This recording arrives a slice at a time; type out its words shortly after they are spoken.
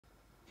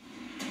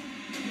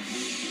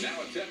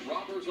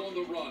robbers on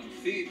the run.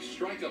 Thieves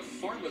strike a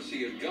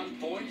pharmacy at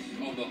gunpoint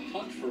on the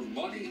hunt for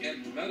money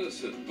and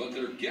medicine, but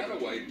their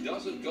getaway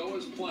doesn't go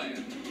as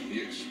planned.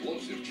 The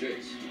explosive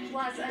chase.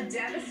 Plus, a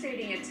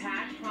devastating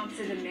attack prompts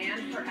a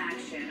demand for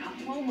action. A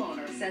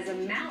homeowner says a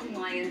mountain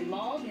lion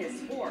mauled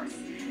his horse,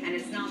 and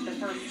it's not the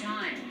first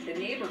time. The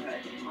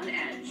neighborhood on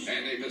edge.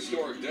 And a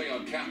historic day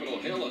on Capitol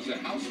Hill as a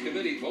House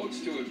committee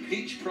votes to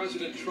impeach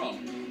President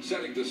Trump,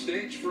 setting the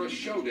stage for a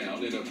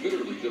showdown in a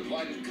bitterly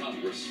divided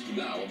Congress.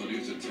 Now on the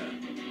news at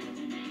 10.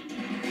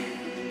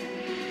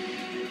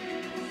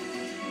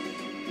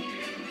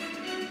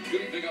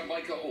 Good evening, I'm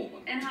Micah,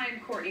 Ohlman. And hi, I'm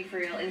Courtney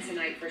Friel in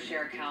tonight for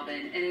Sheriff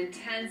Calvin. An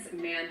intense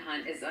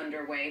manhunt is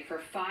underway for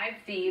 5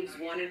 thieves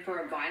wanted for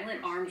a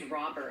violent armed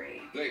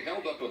robbery. They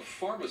held up a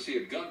pharmacy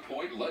at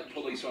gunpoint, led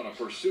police on a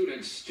pursuit,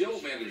 and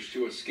still managed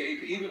to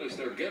escape even as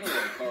their getaway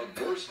car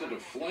burst into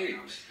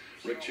flames.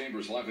 Rick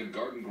Chambers live in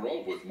Garden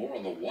Grove with more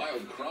on the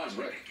wild crime.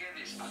 Rick.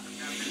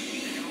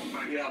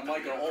 Yeah,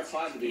 Micah, all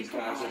 5 of these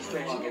guys are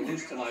still on the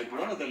loose tonight.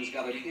 One of them's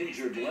got an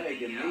injured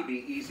leg and may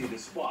be easy to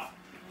spot.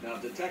 Now,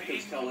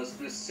 detectives tell us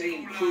this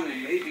same crew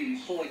may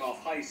be pulling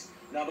off heists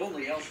not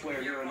only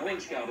elsewhere here in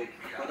Orange County,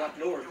 but up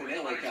north in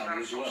LA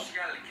County as well.